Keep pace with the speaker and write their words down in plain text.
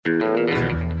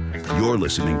You're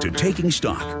listening to Taking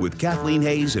Stock with Kathleen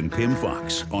Hayes and Pim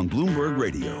Fox on Bloomberg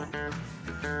Radio.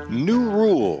 New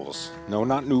rules. No,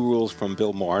 not new rules from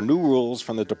Bill Maher. New rules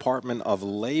from the Department of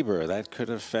Labor that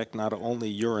could affect not only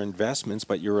your investments,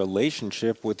 but your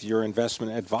relationship with your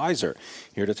investment advisor.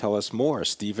 Here to tell us more,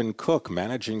 Stephen Cook,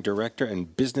 Managing Director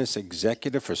and Business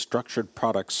Executive for Structured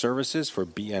Product Services for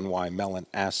BNY Mellon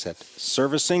Asset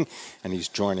Servicing. And he's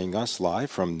joining us live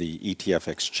from the ETF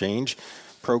Exchange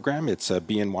program. It's a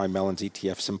BNY Mellon's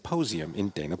ETF Symposium in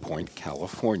Dana Point,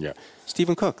 California.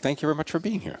 Stephen Cook, thank you very much for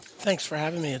being here. Thanks for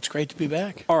having me. It's great to be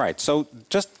back. All right, so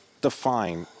just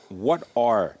define what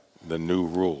are the new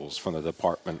rules from the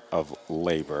Department of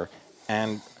Labor,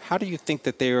 and how do you think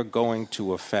that they are going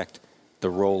to affect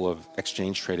the role of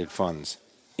exchange-traded funds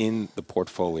in the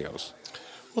portfolios?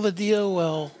 Well, the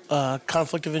DOL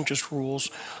conflict of interest rules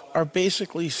are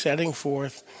basically setting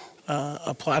forth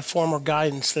a platform or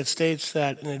guidance that states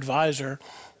that an advisor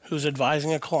who's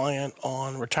advising a client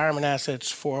on retirement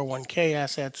assets, 401k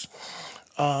assets,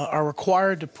 are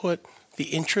required to put the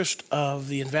interest of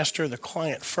the investor, the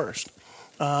client, first.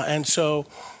 And so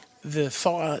the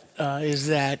thought is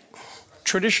that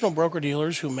traditional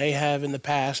broker-dealers who may have in the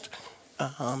past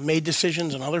made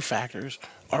decisions on other factors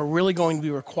are really going to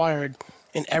be required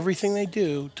in everything they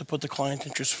do to put the client's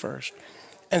interest first.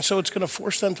 And so it's going to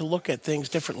force them to look at things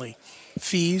differently.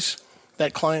 Fees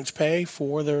that clients pay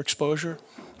for their exposure,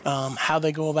 how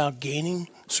they go about gaining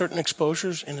certain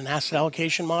exposures in an asset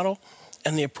allocation model,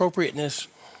 and the appropriateness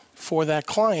for that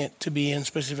client to be in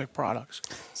specific products.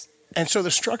 And so the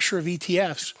structure of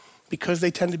ETFs, because they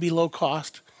tend to be low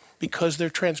cost, because they're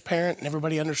transparent and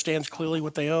everybody understands clearly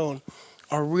what they own,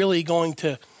 are really going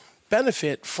to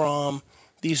benefit from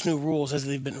these new rules as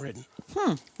they've been written.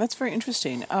 That's very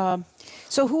interesting.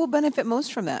 So who will benefit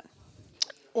most from that?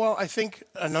 Well, I think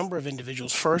a number of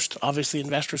individuals. First, obviously,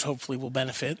 investors hopefully will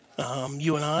benefit.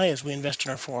 You and I, as we invest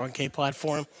in our 401k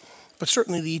platform, but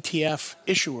certainly the ETF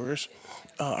issuers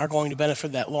are going to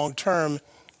benefit that long term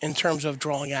in terms of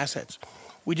drawing assets.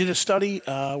 We did a study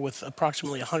with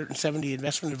approximately 170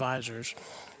 investment advisors,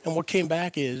 and what came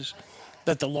back is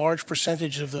that the large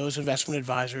percentage of those investment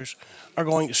advisors are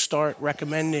going to start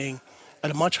recommending at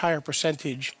a much higher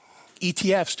percentage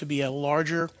ETFs to be a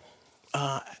larger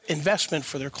investment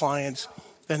for their clients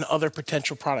than other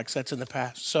potential product sets in the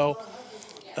past. So,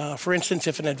 for instance,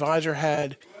 if an advisor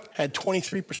had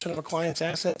 23% of a client's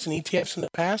assets in ETFs in the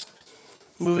past,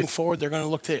 moving forward, they're going to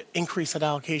look to increase that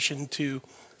allocation to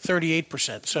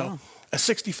 38%. So a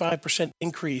 65%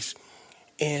 increase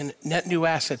in net new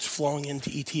assets flowing into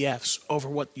ETFs over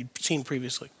what you'd seen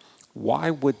previously.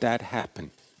 Why would that happen?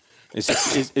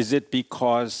 Is it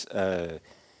because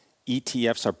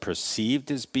ETFs are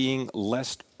perceived as being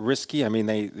less risky? I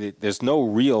mean, there's no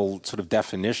real sort of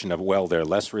definition of, well, they're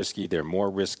less risky, they're more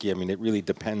risky. I mean, it really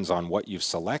depends on what you've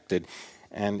selected.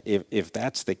 And if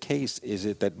that's the case, is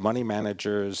it that money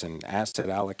managers and asset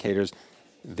allocators,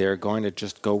 they're going to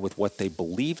just go with what they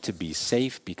believe to be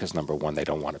safe because, number one, they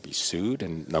don't want to be sued,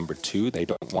 and number two, they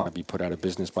don't want to be put out of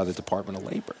business by the Department of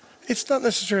Labor? It's not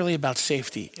necessarily about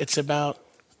safety. It's about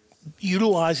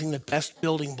utilizing the best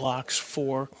building blocks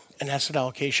for an asset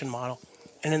allocation model.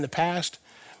 And in the past,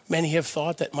 many have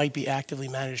thought that might be actively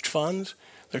managed funds.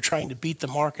 They're trying to beat the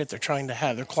market. They're trying to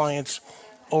have their clients'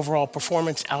 overall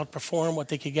performance outperform what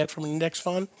they could get from an index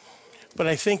fund. But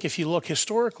I think if you look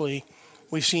historically,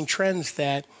 we've seen trends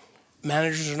that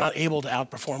managers are not able to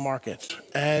outperform markets.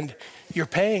 And you're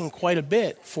paying quite a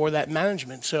bit for that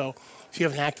management. So if you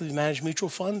have an actively managed mutual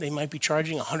fund, they might be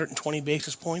charging 120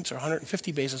 basis points or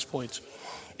 150 basis points.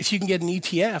 If you can get an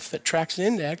ETF that tracks an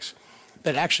index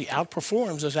that actually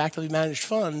outperforms those actively managed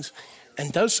funds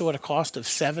and does so at a cost of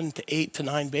 7 to 8 to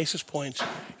 9 basis points,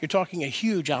 you're talking a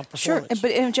huge outperformance. Sure,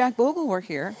 but if Jack Bogle were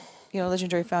here,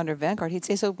 legendary founder of Vanguard, he'd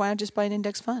say, so why not just buy an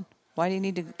index fund? Why do you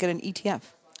need to get an ETF?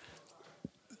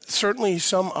 Certainly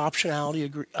some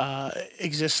optionality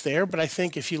exists there, but I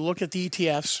think if you look at the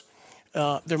ETFs,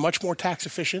 they're much more tax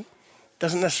efficient.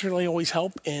 Doesn't necessarily always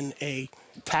help in a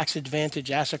tax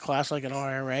advantage asset class like an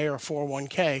IRA or a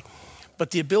 401k,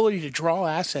 but the ability to draw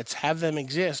assets, have them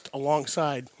exist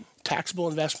alongside taxable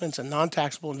investments and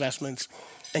non-taxable investments,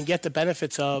 and get the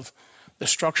benefits of the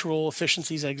structural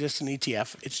efficiencies that exist in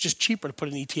ETF. It's just cheaper to put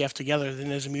an ETF together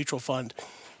than as a mutual fund.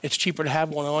 It's cheaper to have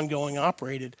one ongoing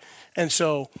operated. And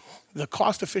so the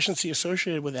cost efficiency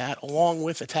associated with that, along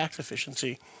with the tax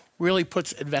efficiency, really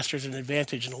puts investors in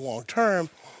advantage in the long term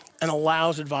and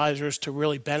allows advisors to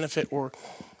really benefit or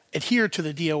adhere to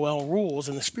the DOL rules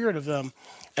and the spirit of them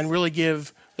and really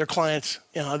give their clients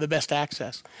the best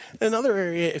access. In another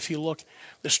area, if you look,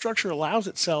 the structure allows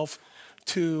itself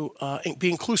to be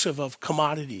inclusive of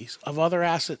commodities, of other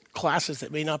asset classes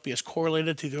that may not be as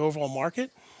correlated to the overall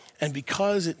market. And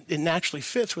because it naturally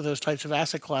fits with those types of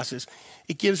asset classes,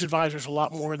 it gives advisors a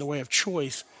lot more in the way of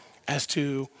choice as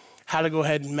to how to go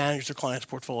ahead and manage their clients'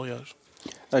 portfolios.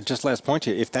 Just last point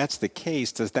here, if that's the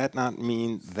case, does that not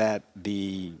mean that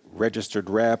the registered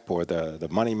rep or the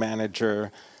money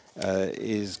manager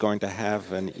is going to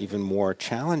have an even more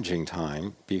challenging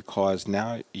time because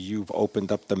now you've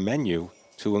opened up the menu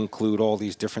to include all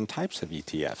these different types of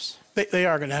ETFs? They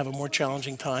are going to have a more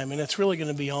challenging time, and it's really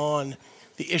going to be on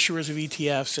the issuers of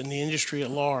ETFs and the industry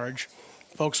at large,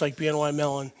 folks like BNY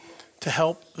Mellon, to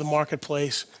help the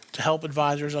marketplace, to help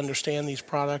advisors understand these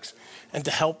products, and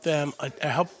to help them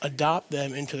help adopt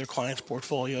them into their clients'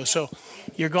 portfolios. So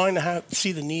you're going to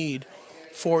see the need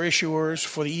for issuers,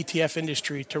 for the ETF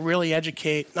industry, to really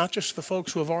educate not just the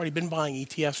folks who have already been buying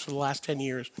ETFs for the last 10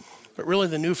 years, but really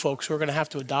the new folks who are going to have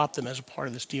to adopt them as a part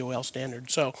of this DOL standard.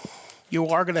 So you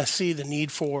are going to see the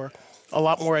need for a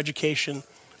lot more education,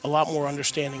 a lot more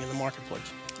understanding in the marketplace.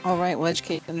 All right. Well,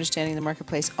 education, understanding the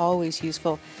marketplace, always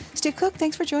useful. Steve Cook,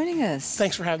 thanks for joining us.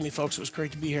 Thanks for having me, folks. It was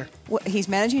great to be here. Well, he's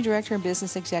Managing Director and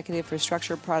Business Executive for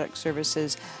Structured Product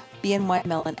Services, BNY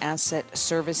Mellon Asset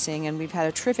Servicing, and we've had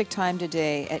a terrific time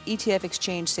today at ETF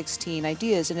Exchange 16,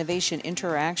 Ideas, Innovation,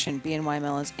 Interaction, BNY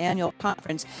Mellon's annual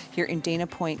conference here in Dana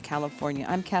Point, California.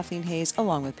 I'm Kathleen Hayes,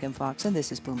 along with Pim Fox, and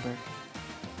this is Bloomberg.